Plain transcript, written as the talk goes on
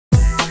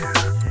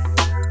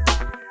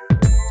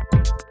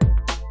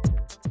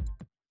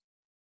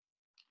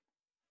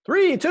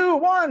Three, two,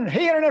 one.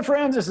 Hey, Internet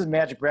friends. This is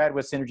MagicBrad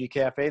with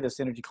SynergyCafe, the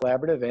Synergy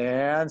Collaborative,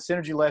 and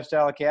Synergy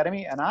Lifestyle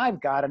Academy. And I've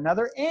got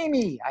another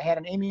Amy. I had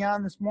an Amy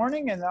on this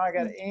morning, and now I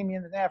got an Amy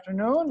in the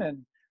afternoon.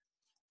 And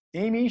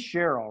Amy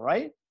Cheryl,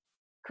 right?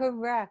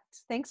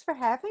 Correct. Thanks for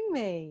having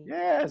me.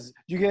 Yes.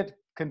 You get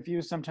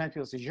confused sometimes.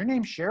 People say, "Is your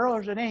name Cheryl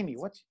or is it Amy?"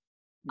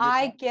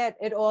 I get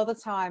it all the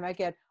time. I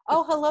get,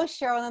 "Oh, hello,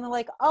 Cheryl." And then they're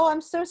like, "Oh,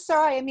 I'm so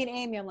sorry. I mean,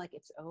 Amy." I'm like,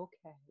 "It's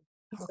okay.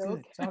 It's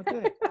okay. It's all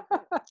good.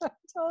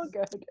 It's all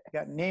good." You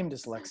got name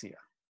dyslexia.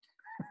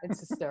 It's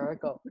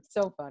hysterical. It's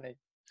so funny.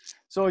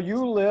 So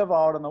you live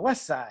out on the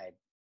west side,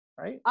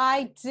 right?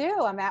 I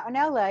do. I'm out in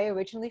LA,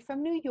 originally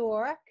from New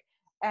York,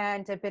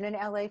 and I've been in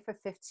LA for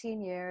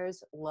 15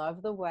 years.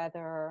 Love the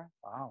weather.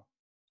 Wow.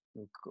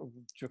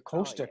 You're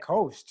coast to yeah.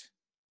 coast.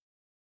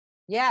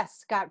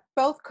 Yes, got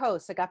both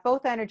coasts. I got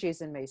both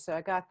energies in me. So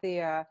I got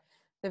the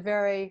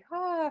very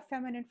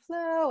feminine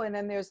flow, and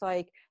then there's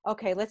like,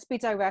 okay, let's be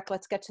direct.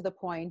 Let's get to the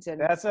point. And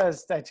that's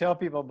as I tell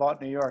people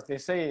about New York. They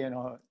say,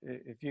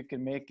 if you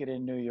can make it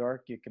in New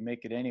York, you can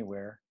make it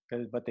anywhere.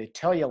 But they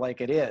tell you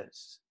like it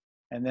is,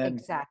 and then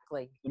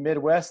exactly the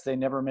Midwest, they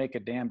never make a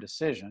damn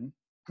decision.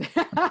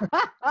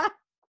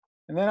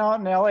 And then out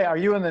in LA, are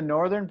you in the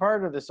northern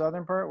part or the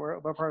southern part?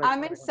 What part?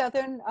 I'm in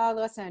southern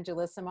Los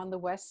Angeles. I'm on the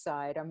west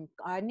side.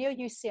 I'm near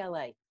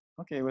UCLA.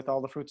 Okay, with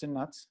all the fruits and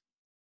nuts.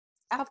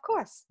 Of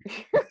course.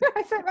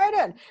 I fit right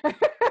in.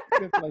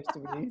 Good place to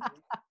be.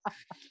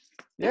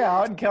 Yeah,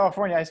 out in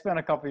California, I spent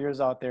a couple of years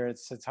out there.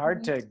 It's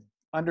hard to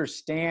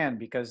understand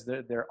because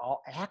they're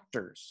all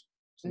actors.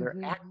 So they're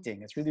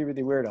acting. It's really,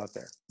 really weird out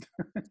there.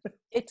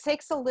 It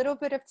takes a little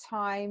bit of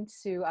time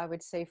to, I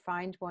would say,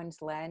 find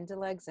one's land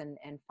legs and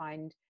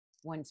find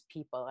one's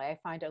people. I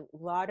find a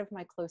lot of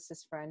my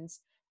closest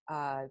friends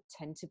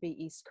tend to be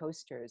East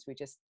Coasters. We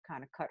just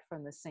kind of cut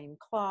from the same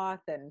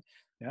cloth and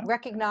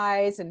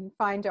recognize and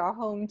find our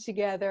home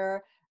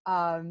together.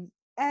 And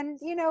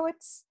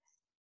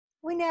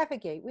we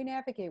navigate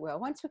well.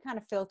 Once we kind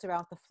of filter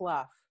out the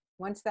fluff,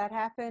 once that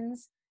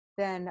happens,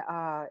 then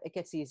it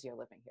gets easier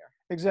living here.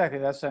 Exactly.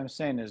 That's what I'm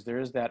saying is there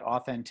is that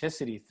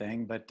authenticity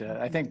thing, but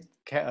I think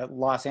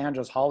Los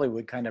Angeles,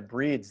 Hollywood kind of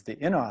breeds the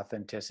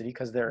inauthenticity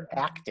because they're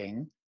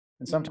acting,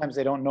 and sometimes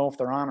they don't know if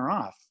they're on or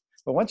off.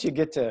 But once you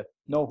get to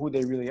know who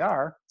they really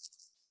are,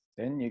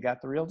 then you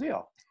got the real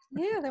deal.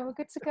 Yeah, then we're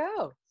good to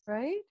go,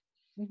 right?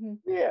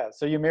 Yeah.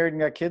 So you married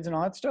and got kids and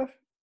all that stuff?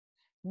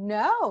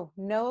 No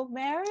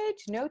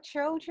marriage, no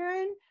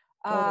children,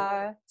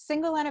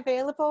 single and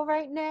available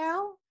right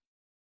now.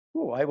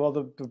 Oh, well,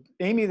 the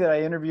Amy that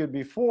I interviewed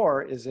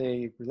before is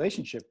a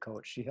relationship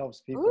coach. She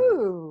helps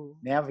people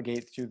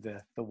navigate through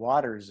the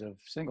waters of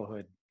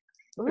singlehood.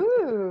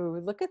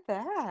 Ooh, look at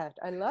that.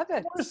 I love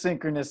it. What a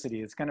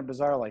synchronicity. It's kind of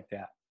bizarre like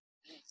that.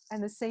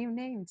 And the same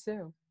name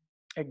too.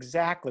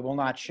 Exactly. Well,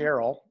 not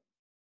Cheryl.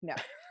 No.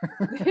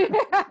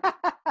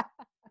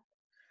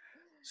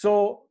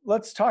 So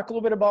let's talk a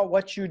little bit about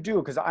what you do,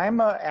 because I'm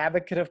an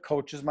advocate of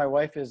coaches. My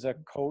wife is a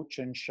coach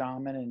and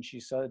shaman, and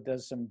she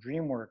does some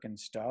dream work and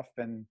stuff.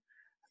 And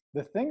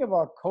the thing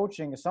about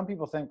coaching is some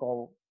people think,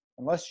 oh,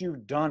 unless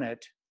you've done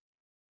it,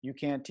 you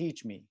can't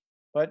teach me.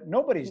 But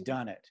nobody's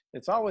done it.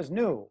 It's always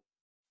new.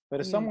 But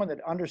as someone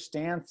that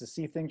understands to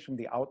see things from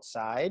the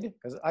outside,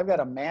 because I've got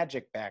a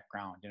magic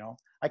background,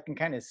 I can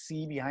kind of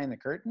see behind the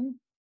curtain,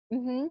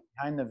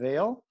 behind the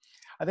veil.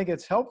 I think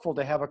it's helpful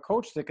to have a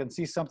coach that can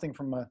see something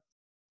from a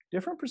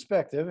different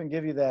perspective and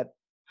give you that,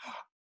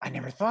 I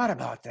never thought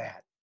about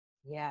that.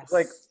 Yes.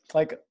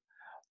 Like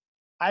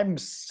I'm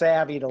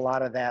savvy to a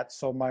lot of that.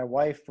 So my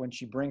wife, when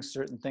she brings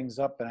certain things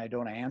up and I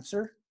don't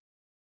answer,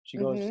 she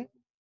goes,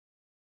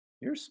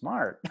 "You're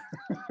smart."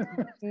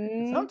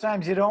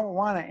 Sometimes you don't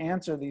want to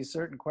answer these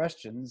certain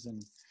questions,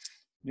 and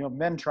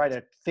men try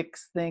to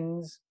fix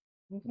things,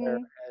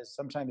 whereas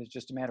sometimes it's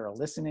just a matter of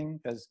listening,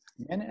 because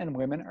men and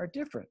women are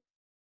different.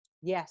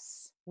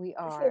 Yes, we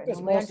are. Your focus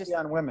mostly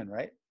on women,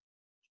 right?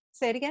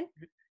 Say it again.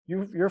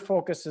 Your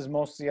focus is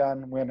mostly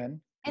on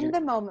women. In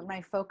the moment,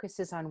 my focus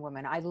is on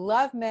women. I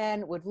love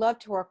men, would love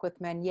to work with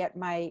men, yet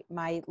my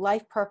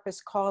life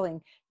purpose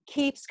calling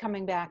keeps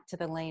coming back to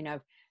the lane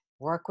of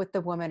work with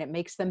the women. It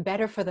makes them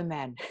better for the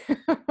men.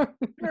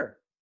 Sure.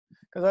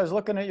 Because I was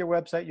looking at your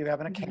website, you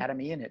have an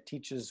academy, and it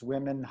teaches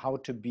women how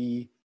to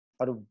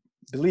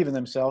believe in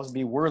themselves,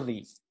 be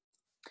worthy.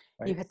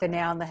 Right? You hit the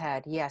nail on the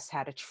head. Yes,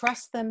 how to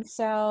trust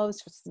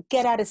themselves,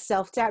 get out of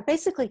self-doubt.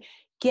 Basically,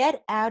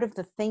 get out of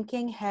the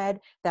thinking head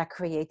that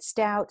creates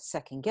doubt,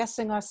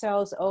 second-guessing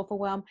ourselves,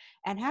 overwhelm,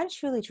 and how to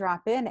truly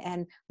drop in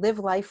and live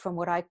life from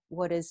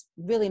what is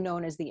really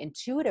known as the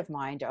intuitive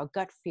mind, our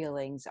gut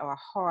feelings, our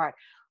heart,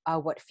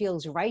 what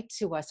feels right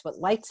to us, what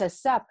lights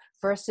us up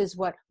versus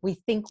what we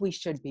think we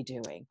should be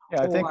doing.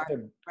 Yeah, I think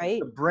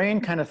the brain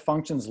kind of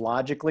functions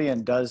logically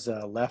and does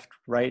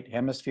left-right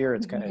hemisphere.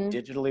 It's kind of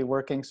digitally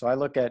working. So I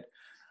look at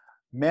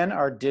men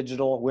are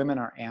digital, women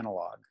are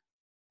analog.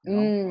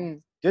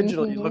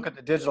 Digital, you look at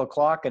the digital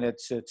clock and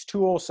it's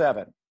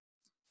 2:07.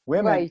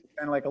 Women kind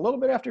of like a little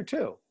bit after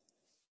 2.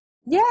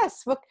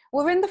 Yes,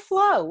 we're in the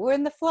flow. We're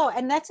in the flow.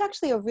 And that's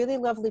actually a really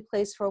lovely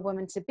place for a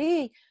woman to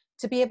be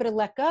able to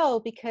let go,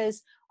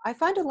 because I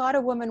find a lot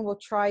of women will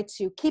try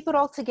to keep it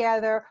all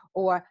together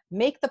or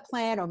make the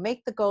plan or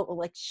make the goal or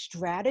like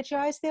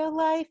strategize their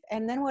life.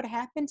 And then what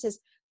happens is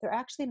they're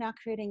actually not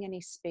creating any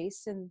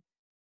space in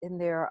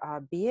their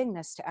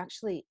beingness to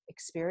actually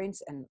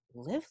experience and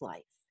live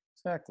life.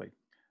 Exactly.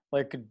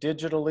 Like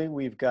digitally,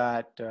 we've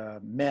got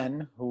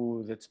men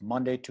who that's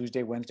Monday,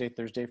 Tuesday, Wednesday,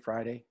 Thursday,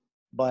 Friday.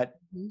 But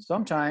Mhm.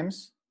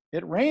 sometimes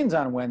it rains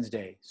on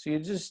Wednesday. So you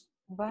just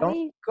don't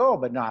Right? go,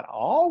 but not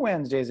all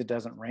Wednesdays it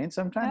doesn't rain.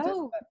 Sometimes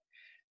No.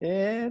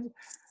 it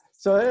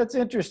so it's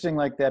interesting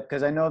like that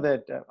because I know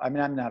that, I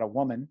mean, I'm not a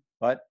woman,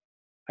 but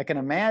I can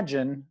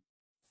imagine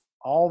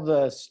all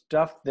the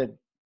stuff that,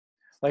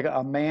 like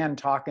a man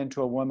talking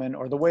to a woman,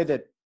 or the way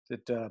that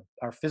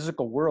our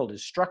physical world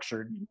is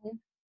structured, Mhm.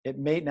 it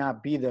may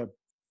not be the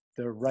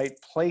right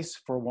place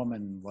for a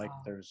woman. Like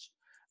Oh. there's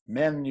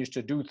men used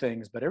to do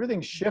things, but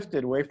everything's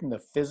shifted away from the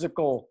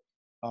physical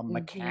Mhm.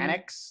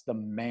 mechanics, the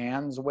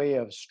man's way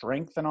of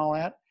strength and all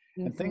that.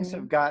 And things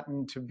have Mhm.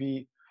 gotten to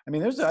be, I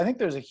mean, I think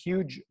there's a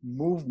huge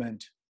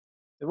movement.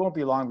 It won't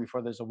be long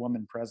before there's a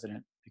woman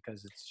president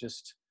because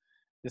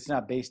it's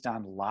not based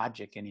on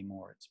logic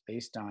anymore. It's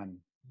based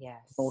on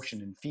Yes.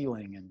 emotion and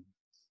feeling and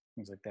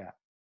things like that.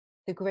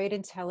 The great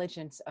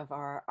intelligence of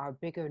our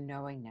bigger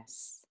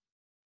knowingness.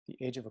 The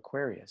age of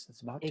Aquarius.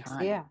 It's about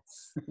time.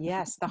 Yes,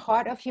 yes, the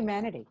heart of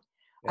humanity.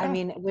 I Yeah.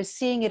 mean, we're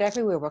seeing it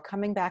everywhere. We're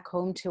coming back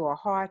home to our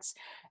hearts.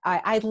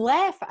 I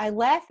laugh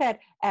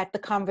at the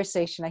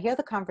conversation. I hear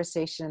the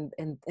conversation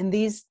in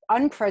these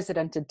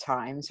unprecedented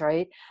times,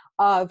 right?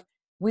 Of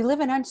we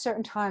live in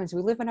uncertain times.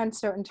 We live in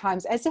uncertain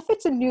times as if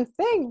it's a new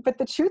thing. But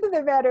the truth of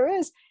the matter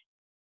is,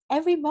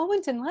 every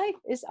moment in life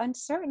is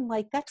uncertain.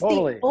 Like that's the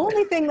Totally.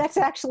 only thing that's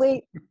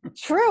actually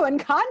true and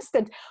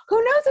constant.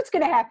 Who knows what's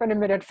going to happen a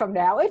minute from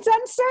now? It's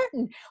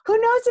uncertain. Who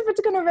knows if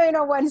it's going to rain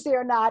on Wednesday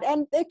or not?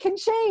 And it can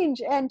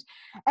change. And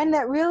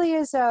that really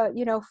is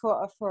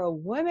for a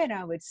woman,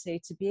 I would say,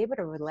 to be able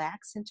to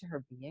relax into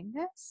her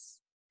beingness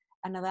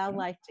and allow Yeah.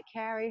 life to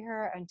carry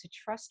her and to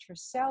trust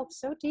herself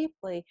so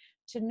deeply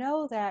to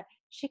know that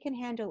she can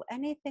handle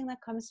anything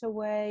that comes her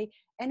way,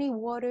 any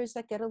waters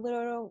that get a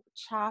little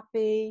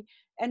choppy,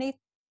 any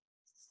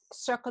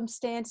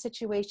circumstance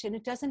situation.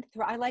 It doesn't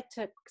I like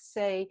to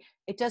say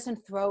it doesn't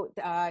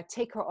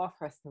take her off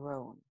her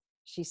throne.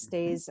 She Mhm.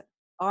 stays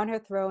on her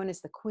throne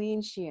as the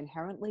queen she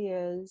inherently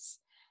is,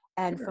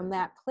 and from Sure.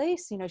 that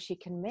place, she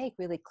can make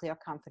really clear,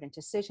 confident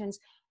decisions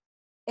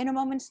in a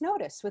moment's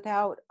notice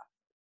without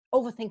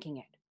overthinking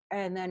it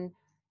and then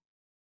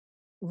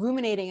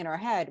ruminating in our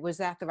head, was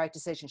that the right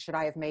decision? Should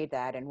I have made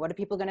that? And what are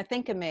people going to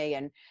think of me?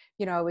 And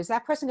is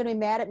that person going to be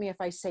mad at me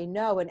if I say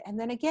no? And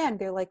then again,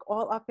 they're like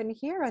all up in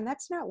here, and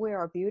that's not where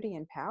our beauty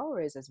and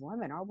power is as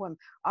women.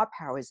 Our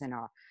power is in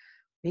our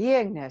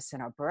beingness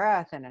and our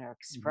breath and in our Mhm.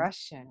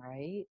 expression,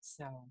 right?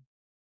 So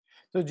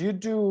So do you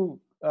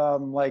do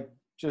like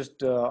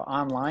just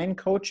online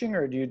coaching,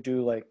 or do you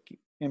do like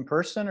in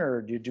person,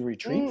 or do you do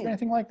retreats or mm,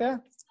 anything like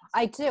that?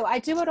 I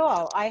do it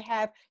all. I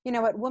have,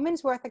 at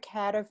Women's Worth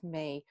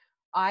Academy,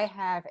 I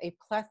have a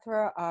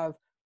plethora of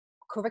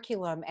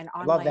curriculum and I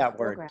love online that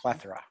word, programs.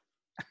 plethora.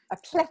 A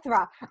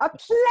plethora.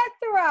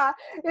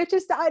 It's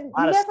just A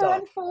lot of never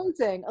stuff.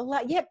 unfolding. A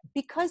lot, yeah,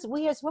 because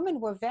we as women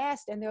were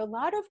vast, and there are a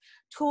lot of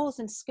tools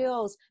and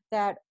skills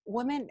that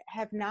women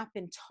have not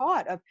been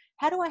taught of.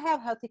 How do I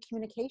have healthy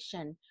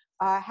communication?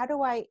 How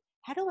do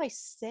I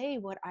say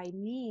what I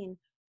mean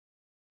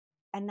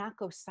and not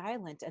go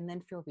silent and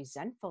then feel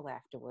resentful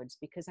afterwards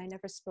because I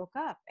never spoke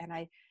up? And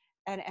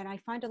I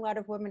find a lot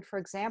of women, for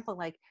example,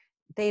 like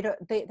they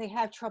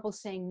have trouble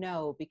saying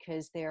no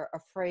because they're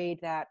afraid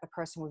that the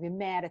person will be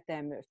mad at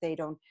them if they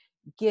don't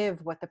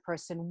give what the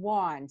person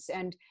wants,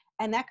 and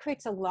that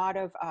creates a lot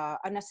of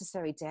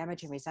unnecessary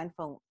damage and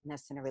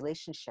resentfulness in a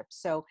relationship.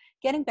 So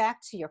getting back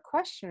to your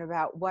question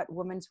about what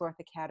Women's Worth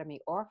Academy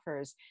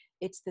offers,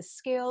 it's the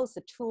skills,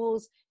 the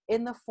tools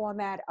in the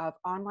format of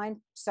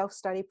online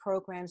self-study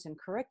programs and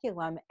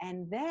curriculum,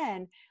 and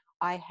then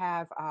I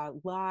have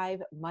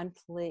live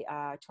monthly,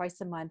 twice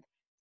a month,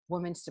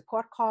 women's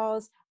support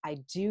calls. I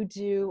do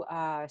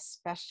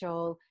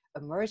special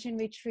immersion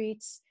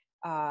retreats.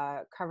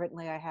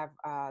 Currently, I have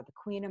the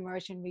Queen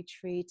Immersion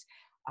Retreat.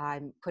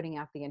 I'm putting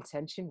out the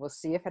intention. We'll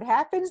see if it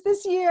happens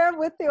this year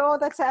with all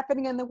that's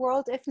happening in the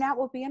world. If not,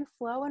 we'll be in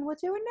flow and we'll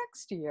do it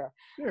next year.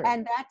 Sure.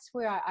 And that's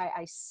where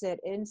I sit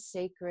in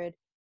sacred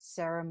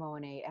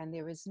ceremony. And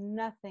there is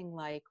nothing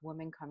like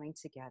women coming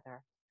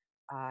together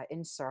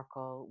in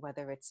circle,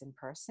 whether it's in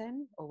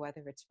person or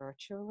whether it's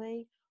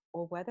virtually,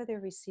 or whether they're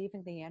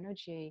receiving the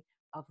energy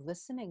of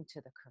listening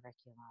to the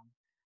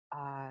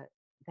curriculum,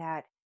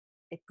 that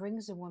it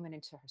brings a woman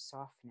into her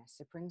softness.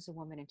 It brings a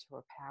woman into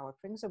her power. It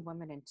brings a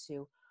woman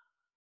into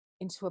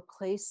a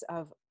place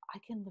of, I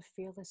can live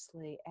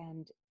fearlessly.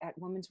 And at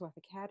Women's Worth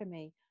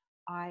Academy,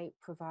 I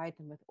provide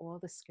them with all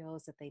the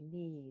skills that they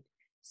need.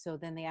 So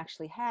then they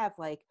actually have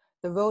like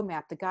the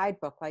roadmap, the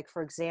guidebook. Like,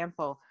 for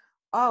example,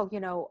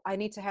 oh, I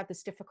need to have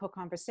this difficult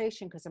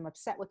conversation because I'm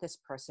upset with this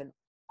person.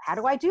 How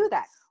do I do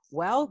that?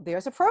 Well,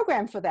 there's a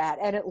program for that.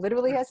 And it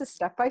literally has a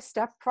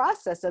step-by-step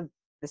process of,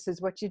 this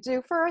is what you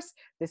do first,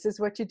 this is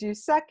what you do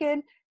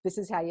second, this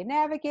is how you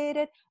navigate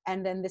it,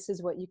 and then this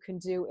is what you can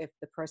do if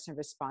the person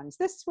responds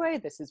this way,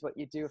 this is what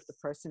you do if the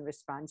person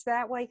responds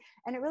that way.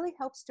 And it really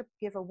helps to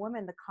give a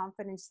woman the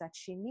confidence that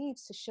she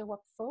needs to show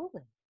up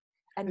fully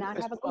and not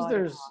I have a suppose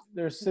guard.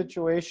 there's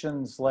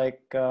situations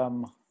like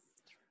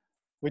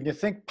when you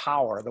think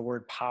power, the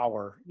word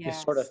power, you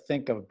sort of Yes.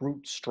 think of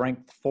brute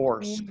strength,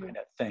 force Mhm. kind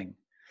of thing.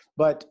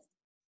 But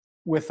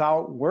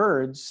without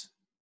words,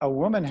 a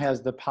woman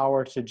has the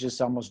power to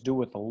just almost do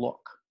with a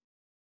look,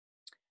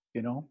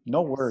 no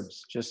Yes.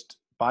 words, just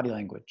body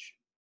language.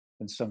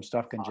 And some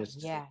stuff can Oh,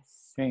 just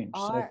yes. change.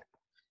 So Or,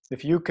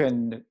 if you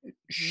can mhm.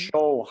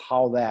 show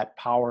how that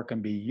power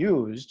can be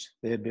used,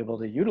 they'd be able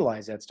to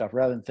utilize that stuff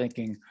rather than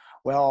thinking,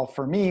 well,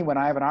 for me, when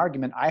I have an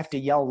argument, I have to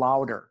yell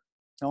louder.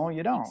 No,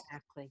 you don't.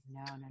 Exactly.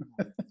 No, no,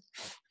 no.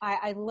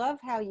 I love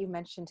how you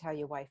mentioned how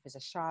your wife is a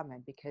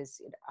shaman,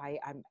 because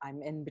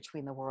I'm in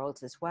between the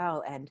worlds as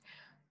well. And,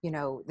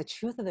 the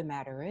truth of the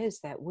matter is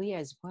that we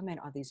as women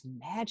are these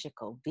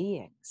magical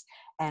beings,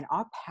 and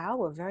our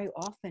power very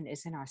often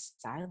is in our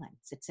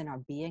silence. It's in our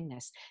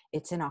beingness.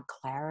 It's in our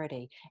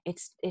clarity.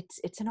 It's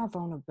in our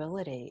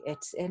vulnerability.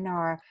 It's in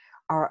our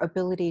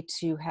ability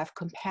to have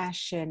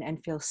compassion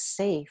and feel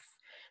safe,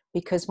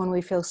 because when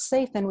we feel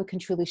safe, then we can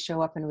truly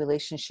show up in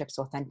relationships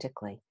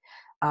authentically.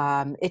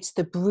 It's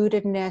the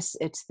broodedness,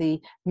 it's the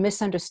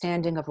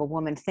misunderstanding of a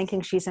woman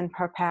thinking she's in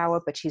her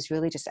power, but she's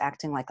really just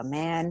acting like a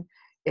man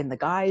in the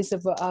guise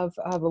of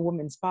a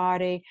woman's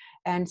body.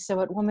 And so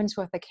at Women's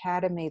Worth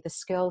Academy, the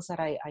skills that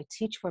I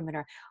teach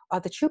women are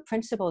the true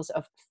principles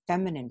of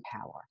feminine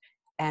power.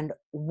 And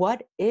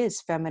what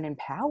is feminine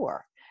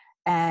power?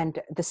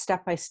 And the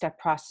step-by-step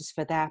process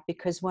for that,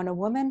 because when a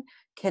woman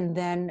can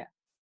then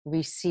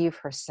receive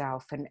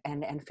herself and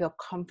feel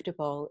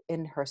comfortable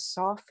in her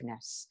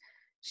softness,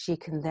 she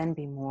can then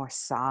be more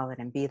solid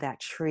and be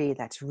that tree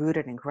that's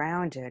rooted and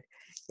grounded.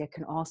 It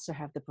can also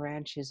have the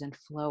branches and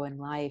flow in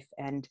life,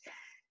 and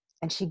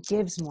she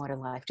gives more to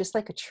life, just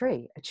like a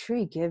tree. A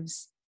tree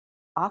gives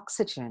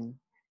oxygen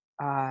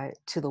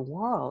to the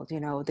world.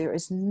 There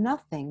is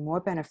nothing more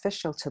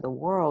beneficial to the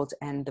world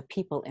and the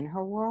people in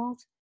her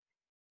world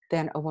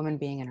than a woman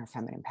being in her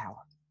feminine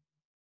power.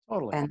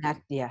 Totally. And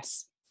that,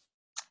 yes.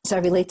 So I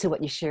relate to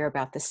what you share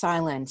about the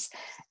silence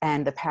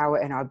and the power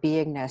in our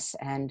beingness,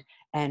 and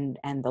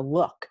the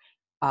look,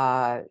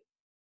 uh,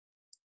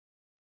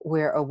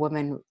 where a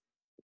woman,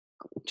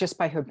 just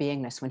by her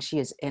beingness, when she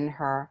is in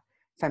her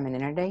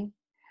femininity,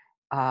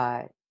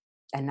 uh,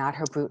 and not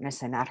her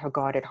bruteness and not her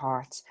guarded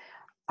heart,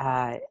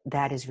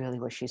 that is really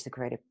where she's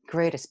the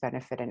greatest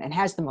benefit, and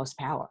has the most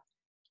power.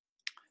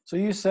 So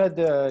you said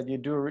you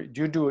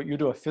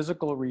do a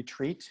physical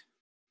retreat.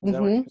 Is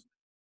that what Hmm.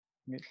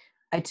 you?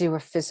 I do a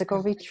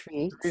physical The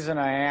retreat. reason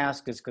I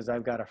ask is because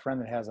I've got a friend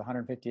that has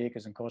 150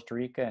 acres in Costa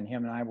Rica, and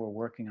him and I were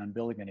working on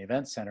building an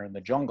event center in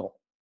the jungle.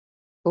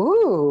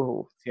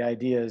 Ooh. The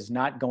idea is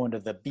not going to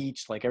the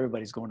beach like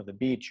everybody's going to the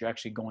beach. You're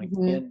actually going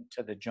Mhm.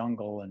 into the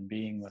jungle and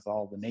being with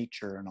all the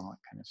nature and all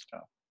that kind of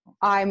stuff.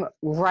 I'm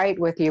right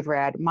with you,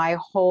 Brad. My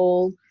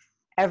whole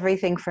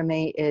everything for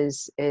me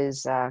is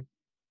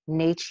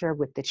nature,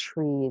 with the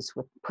trees,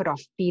 with put our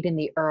feet in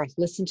the earth,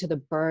 listen to the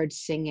birds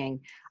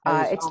singing. Oh,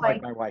 you It's sound like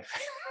like, my wife.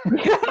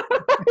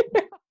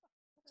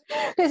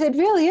 because it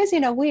really is,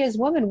 we as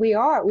women, we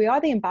are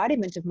the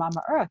embodiment of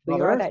Mama Earth. We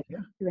Mother are Earth, that yeah.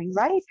 nurturing,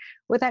 right?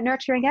 With that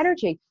nurturing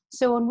energy.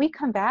 So when we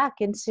come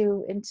back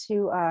into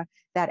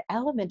that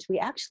element, we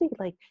actually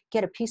like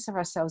get a piece of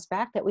ourselves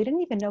back that we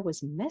didn't even know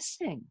was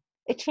missing.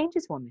 It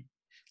changes women.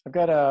 I've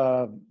got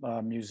a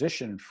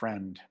musician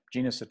friend,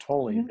 Gina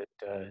Satoli, Mhm.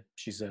 that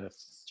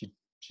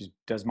she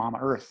does Mama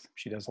Earth.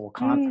 She does whole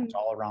concerts Mm.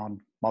 all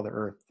around Mother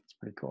Earth. It's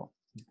pretty cool.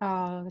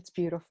 Oh, that's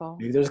beautiful.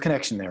 Maybe there's a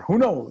connection there. Who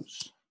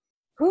knows?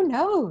 Who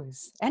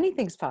knows?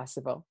 Anything's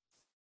possible.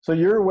 So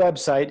your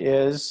website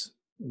is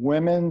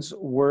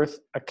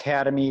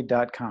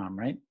womensworthacademy.com,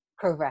 right?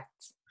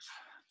 Correct.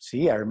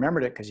 See, I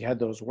remembered it because you had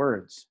those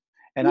words.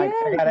 And I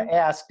got Yay. to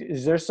ask,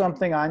 is there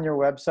something on your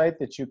website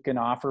that you can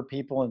offer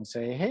people and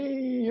say,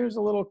 hey, here's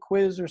a little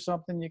quiz or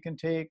something you can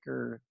take?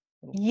 Or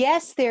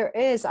Yes, there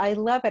is. I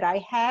love it.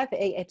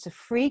 It's a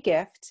free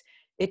gift.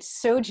 It's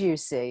so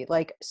juicy,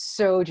 like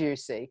so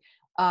juicy.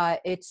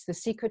 It's the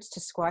secrets to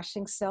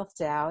squashing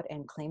self-doubt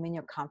and claiming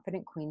your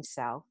confident queen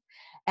self.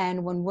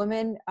 And when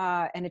women,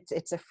 and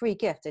it's a free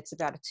gift, it's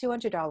about a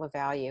 $200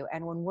 value.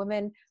 And when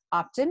women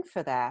opt in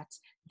for that,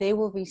 they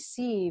will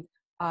receive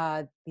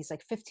these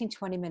like 15,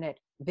 20-minute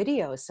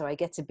videos. So I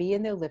get to be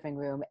in their living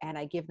room and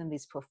I give them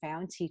these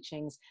profound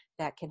teachings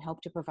that can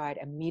help to provide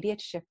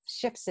immediate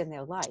shifts in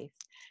their life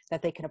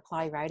that they can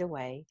apply right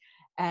away.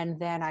 And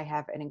then I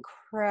have an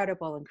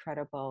incredible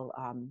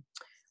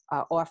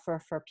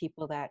offer for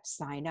people that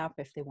sign up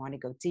if they want to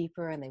go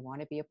deeper and they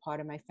want to be a part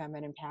of my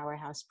Feminine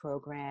Powerhouse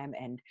program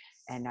and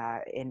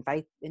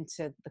invite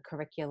into the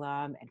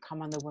curriculum and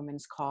come on the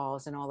women's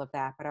calls and all of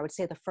that. But I would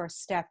say the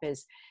first step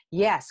is,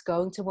 yes,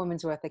 going to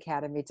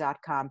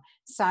womensworthacademy.com,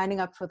 signing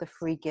up for the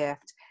free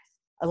gift,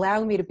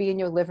 allowing me to be in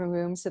your living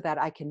room so that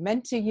I can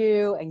mentor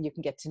you and you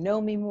can get to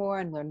know me more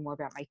and learn more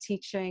about my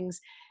teachings.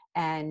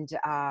 And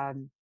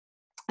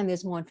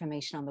there's more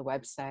information on the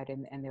website,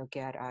 and they'll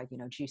get,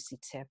 juicy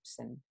tips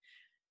and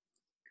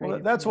great Well,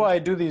 that's why I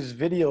information. do these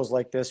videos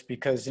like this,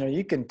 because,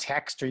 you can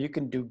text or you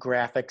can do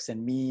graphics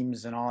and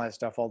memes and all that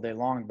stuff all day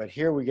long. But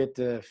here we get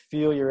to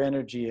feel your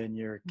energy and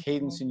your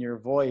cadence in your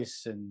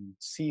voice and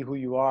see who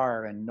you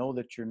are and know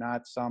that you're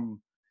not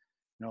some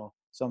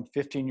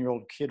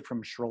 15-year-old kid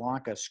from Sri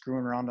Lanka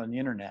screwing around on the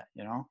internet,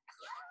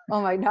 Oh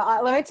my, no,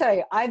 let me tell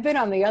you, I've been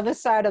on the other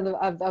side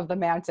of the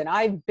mountain.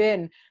 I've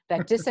been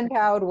that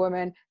disempowered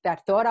woman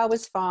that thought I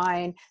was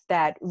fine,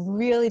 that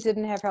really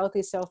didn't have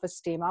healthy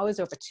self-esteem. I was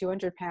over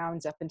 200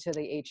 pounds up until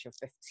the age of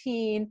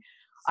 15.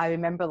 I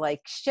remember like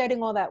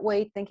shedding all that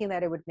weight, thinking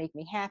that it would make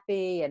me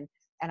happy. And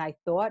I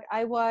thought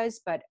I was,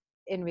 but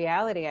in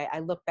reality, I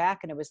look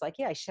back and it was like,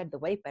 yeah, I shed the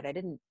weight, but I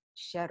didn't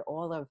shed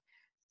all of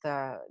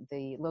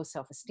the low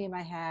self-esteem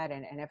I had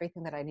and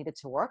everything that I needed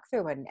to work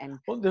through and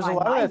Well, there's a find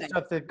lot of my that mentor.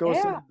 stuff that goes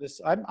Yeah. into this.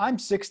 I'm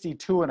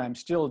 62 and I'm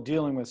still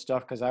dealing with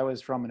stuff because I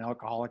was from an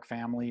alcoholic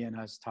family, and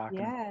I was talking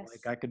about, like,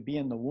 Yes. I could be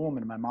in the womb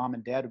and my mom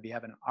and dad would be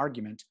having an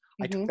argument.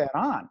 I took Hmm. that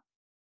on.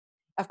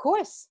 Of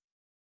course.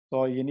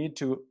 So you need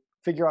to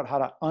figure out how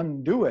to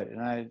undo it. And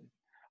I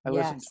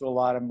listen Yes. to a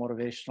lot of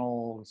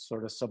motivational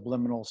sort of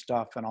subliminal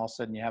stuff, and all of a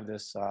sudden you have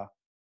this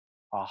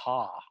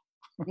aha.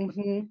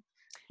 Hmm.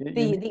 You need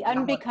The someone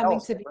unbecoming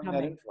else to to bring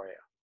that in becoming. for you.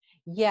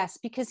 Yes,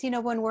 because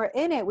when we're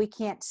in it, we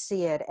can't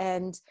see it,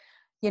 and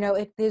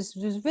there's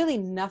really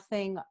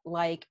nothing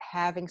like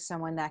having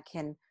someone that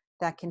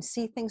can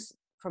see things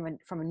from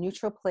a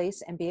neutral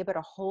place and be able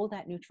to hold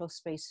that neutral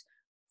space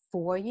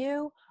for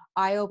you.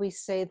 I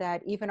always say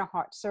that even a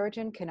heart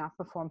surgeon cannot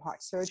perform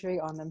heart surgery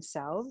on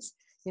themselves.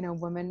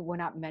 Women, we're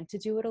not meant to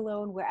do it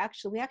alone. We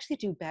actually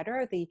do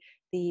better. The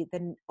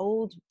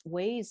old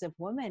ways of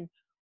women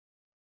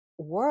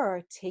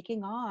were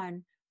taking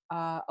on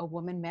a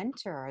woman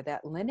mentor,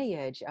 that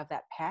lineage of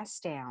that pass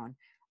down,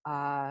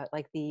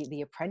 like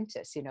the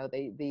apprentice.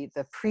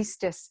 The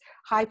priestess,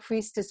 high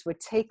priestess would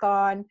take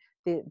on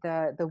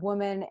the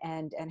woman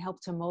and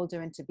help to mold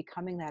her into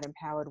becoming that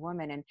empowered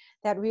woman. And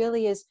that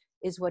really is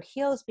what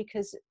heals,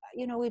 because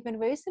we've been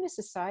raised in a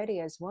society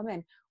as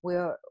women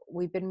where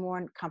we've been more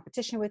in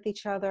competition with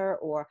each other,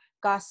 or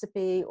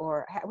gossipy,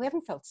 or we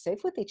haven't felt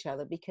safe with each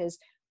other, because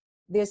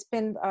there's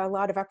been a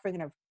lot of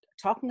upbringing of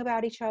talking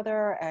about each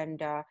other.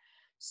 And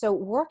so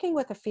working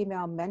with a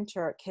female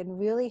mentor can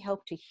really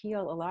help to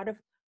heal a lot of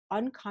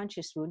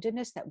unconscious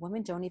woundedness that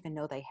women don't even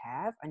know they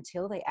have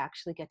until they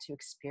actually get to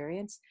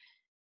experience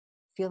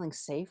feeling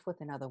safe with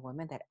another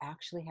woman that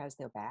actually has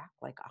their back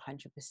like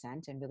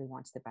 100% and really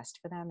wants the best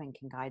for them and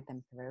can guide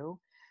them through.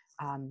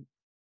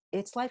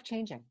 It's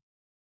life-changing.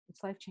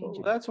 It's Well,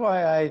 life-changing. that's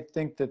why I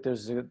think that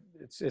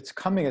it's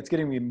coming, it's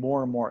getting to be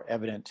more and more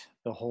evident,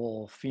 the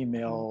whole Mhm.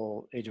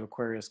 female Age of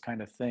Aquarius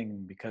kind of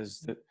thing,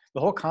 because the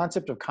whole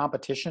concept of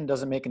competition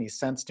doesn't make any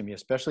sense to me,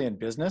 especially in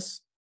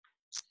business,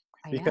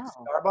 I because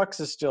know. Starbucks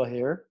is still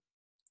here.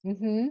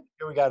 Mm-hmm.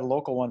 Here we got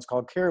local ones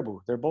called Caribou.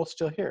 They're both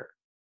still here.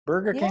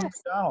 Burger King,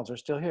 Yes, McDonald's are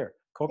still here.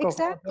 Coca-Cola,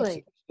 Pepsi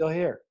exactly. are still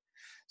here.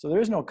 So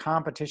there's no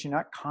competition,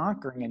 not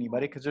conquering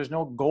anybody, because there's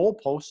no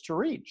goalpost to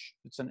reach.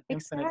 It's an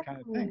infinite kind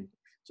of thing. Exactly.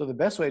 So the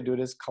best way to do it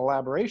is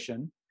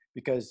collaboration,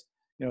 because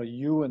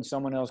you and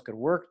someone else could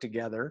work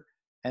together.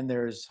 And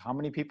there's how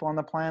many people on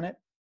the planet?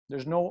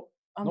 There's no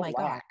Oh no my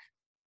God. lack.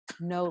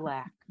 No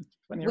lack.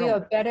 Plenty of We room.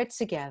 are better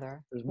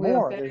together. There's We are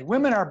more. better There's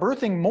women together. are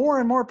birthing more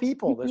and more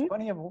people. There's Mhm.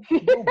 plenty of room.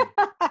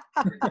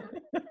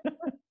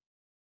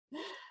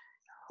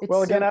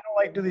 Well, It's again, so I don't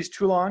like to do true. these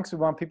too long, so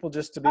we want people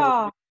just to be able to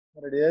Oh, get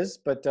what it is.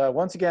 But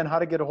once again, how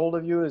to get a hold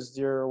of you is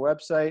your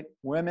website,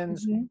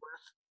 mhm.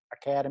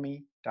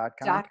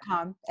 womensworthacademy.com.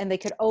 .com. And they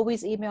could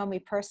always email me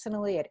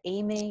personally at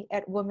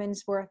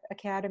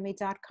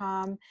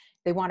amy@womensworthacademy.com.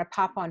 They want to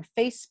pop on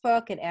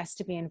Facebook and ask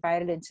to be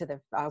invited into the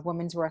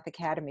Women's Worth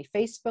Academy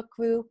Facebook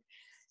group.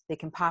 They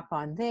can pop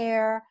on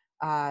there.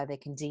 They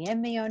can DM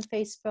me on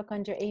Facebook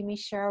under Amy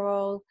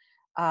Cheryl.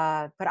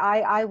 But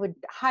I would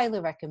highly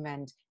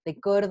recommend they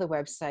go to the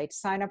website,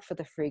 sign up for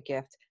the free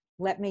gift,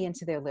 let me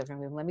into their living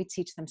room, let me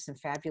teach them some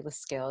fabulous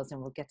skills, and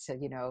we'll get to,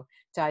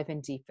 dive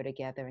in deeper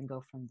together and go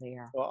from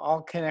there. Well,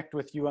 I'll connect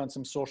with you on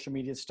some social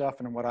media stuff.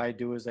 And what I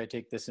do is I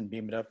take this and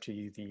beam it up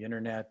to the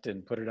internet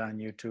and put it on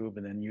YouTube.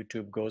 And then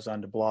YouTube goes on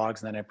to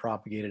blogs. And then I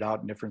propagate it out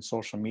in different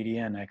social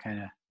media. And I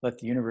kind of let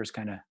the universe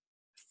kind of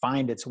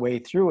find its way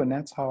through. And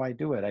that's how I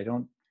do it. I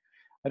don't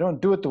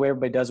do it the way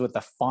everybody does with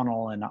the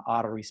funnel and the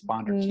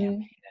autoresponder Mm-hmm.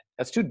 campaign.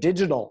 That's too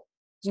digital.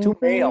 It's too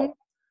Mm-hmm. male.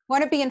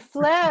 Want to be in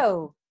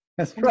flow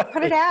That's and just right.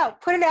 put it out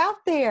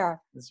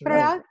there, That's put it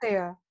right. out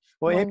there.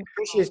 Well, Amy, Wonderful.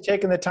 appreciate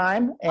taking the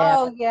time, and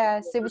Oh,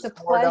 yes. It do was a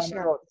some more down the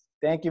pleasure. road.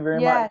 Thank you very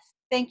much. Yes.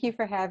 Thank you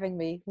for having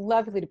me.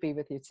 Lovely to be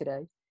with you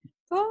today.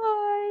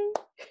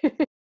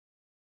 Bye.